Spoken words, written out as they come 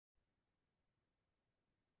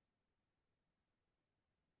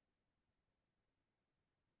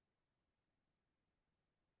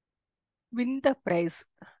Win the prize.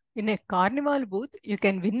 In a carnival booth, you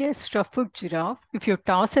can win a stuffed giraffe if you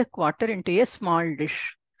toss a quarter into a small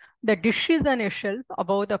dish. The dish is on a shelf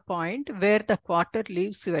above the point where the quarter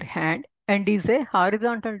leaves your hand and is a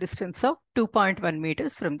horizontal distance of 2.1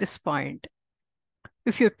 meters from this point.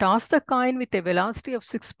 If you toss the coin with a velocity of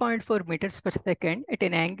 6.4 meters per second at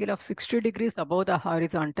an angle of 60 degrees above the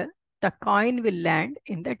horizontal, the coin will land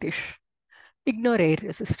in the dish. Ignore air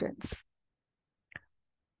resistance.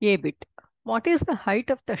 A bit. What is the height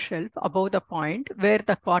of the shelf above the point where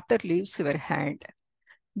the quarter leaves your hand?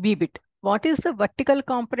 B bit. What is the vertical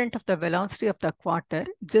component of the velocity of the quarter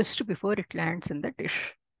just before it lands in the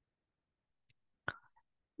dish?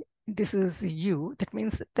 This is U. That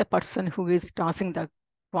means the person who is tossing the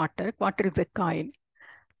quarter. Quarter is a coin.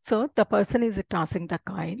 So the person is tossing the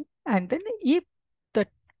coin. And then if the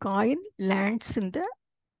coin lands in the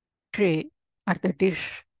tray or the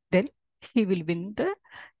dish, then he will win the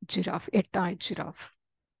giraffe, a toy giraffe.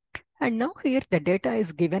 And now here the data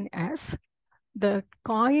is given as the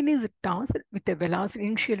coin is tossed with a velocity,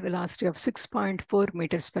 initial velocity of 6.4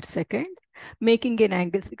 meters per second, making an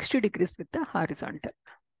angle 60 degrees with the horizontal.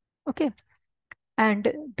 Okay.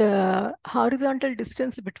 And the horizontal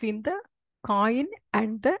distance between the coin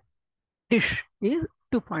and the dish is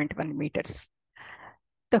 2.1 meters.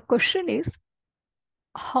 The question is,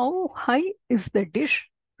 how high is the dish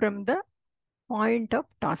from the point of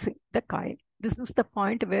tossing the coin? This is the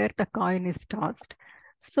point where the coin is tossed.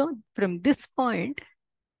 So from this point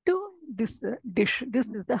to this dish,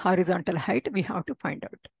 this is the horizontal height we have to find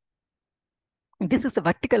out. This is the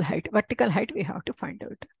vertical height. Vertical height we have to find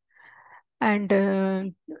out. And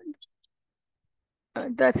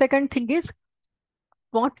the second thing is,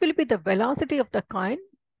 what will be the velocity of the coin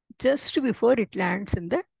just before it lands in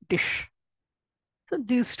the dish? So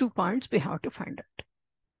these 2 points we have to find out.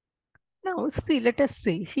 Now see, let us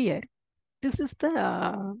see here. This is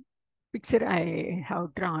the picture I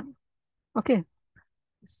have drawn. Okay.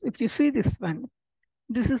 So if you see this one,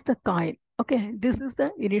 this is the coin. Okay. This is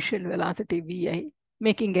the initial velocity VI,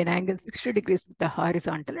 making an angle 60 degrees with the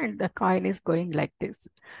horizontal, and the coin is going like this.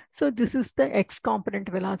 So this is the X component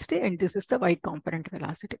velocity and this is the Y component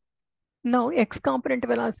velocity. Now X component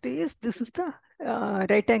velocity is, this is the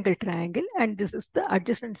right angle triangle and this is the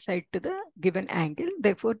adjacent side to the given angle.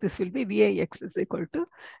 Therefore, this will be VIX is equal to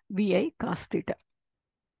VI cos theta.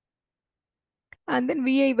 And then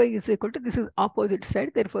VIY is equal to, this is opposite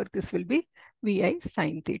side. Therefore, this will be VI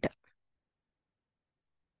sin theta.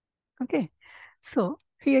 Okay. So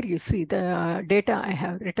here you see the data, I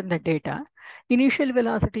have written the data. Initial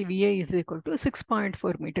velocity VA is equal to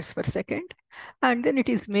 6.4 meters per second. And then it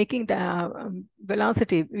is making the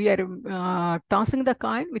velocity, we are tossing the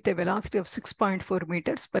coin with a velocity of 6.4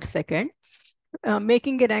 meters per second,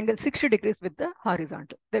 making an angle 60 degrees with the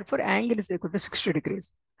horizontal. Therefore, angle is equal to 60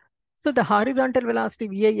 degrees. So the horizontal velocity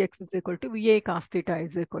VIX is equal to VA cos theta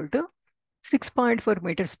is equal to 6.4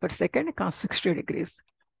 meters per second cos 60 degrees.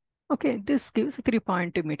 Okay, this gives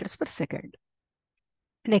 3.2 meters per second.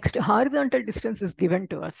 Next, horizontal distance is given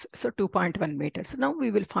to us, so 2.1 meters. Now we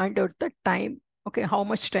will find out the time, okay, how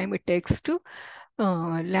much time it takes to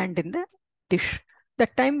land in the dish. The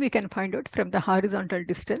time we can find out from the horizontal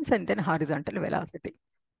distance and then horizontal velocity.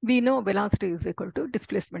 We know velocity is equal to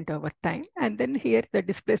displacement over time. And then here the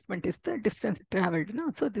displacement is the distance traveled. You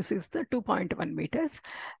know? So this is the 2.1 meters.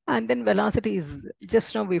 And then velocity is,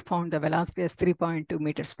 just now we found the velocity as 3.2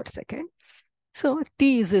 meters per second. So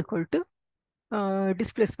T is equal to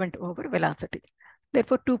displacement over velocity.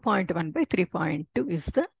 Therefore, 2.1 by 3.2 is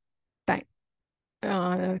the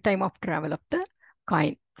time, time of travel of the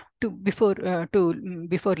coin before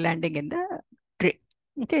landing in the tray.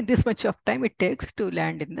 Okay, this much of time it takes to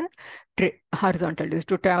land in the tray, horizontal distance,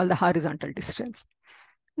 to travel the horizontal distance.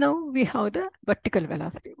 Now we have the vertical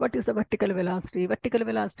velocity. What is the vertical velocity? Vertical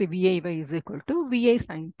velocity VAY is equal to VA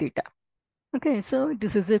sin theta. Okay, so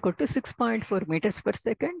this is equal to 6.4 meters per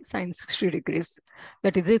second sin 60 degrees.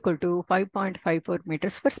 That is equal to 5.54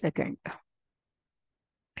 meters per second.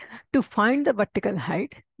 To find the vertical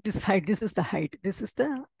height, this is the height, this is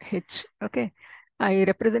the H. Okay, I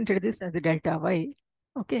represented this as the delta Y.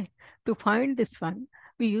 Okay, to find this one,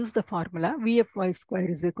 we use the formula VFY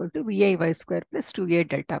square is equal to VIY square plus 2A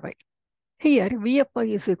delta Y. Here,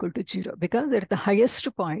 VFY is equal to 0 because at the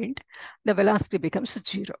highest point, the velocity becomes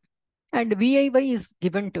 0. And VIY is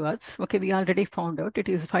given to us. Okay, we already found out it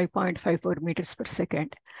is 5.54 meters per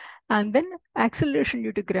second. And then acceleration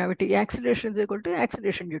due to gravity, acceleration is equal to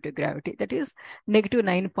acceleration due to gravity, that is negative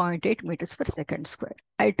 9.8 meters per second square.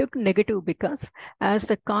 I took negative because as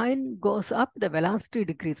the coin goes up, the velocity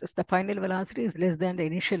decreases. The final velocity is less than the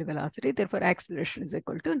initial velocity. Therefore, acceleration is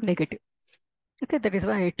equal to negative. Okay, that is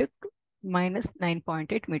why I took minus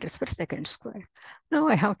 9.8 meters per second square. Now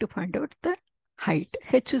I have to find out the height.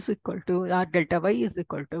 H is equal to, or delta y is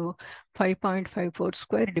equal to 5.54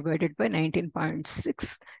 square divided by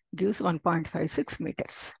 19.6 gives 1.56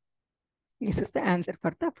 meters. This is the answer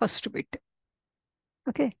for the first bit.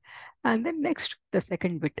 Okay, and then next, the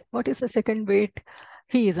second bit. What is the second bit?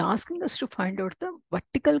 He is asking us to find out the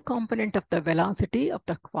vertical component of the velocity of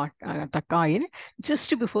the coin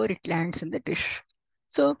just before it lands in the dish.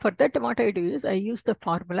 So for that, what I do is I use the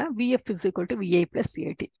formula Vf is equal to Va plus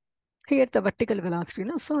Cat. Here the vertical velocity,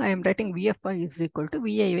 so I am writing Vfy is equal to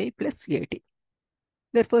Viy plus Cat.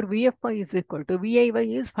 Therefore, Vfy is equal to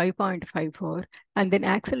Viy is 5.54, and then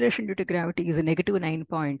acceleration due to gravity is negative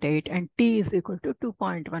 9.8, and t is equal to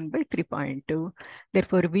 2.1 by 3.2.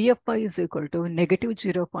 Therefore, Vfy is equal to negative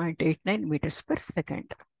 0.89 meters per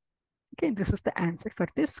second. Okay, this is the answer for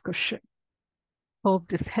this question. Hope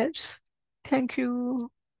this helps. Thank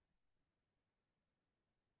you.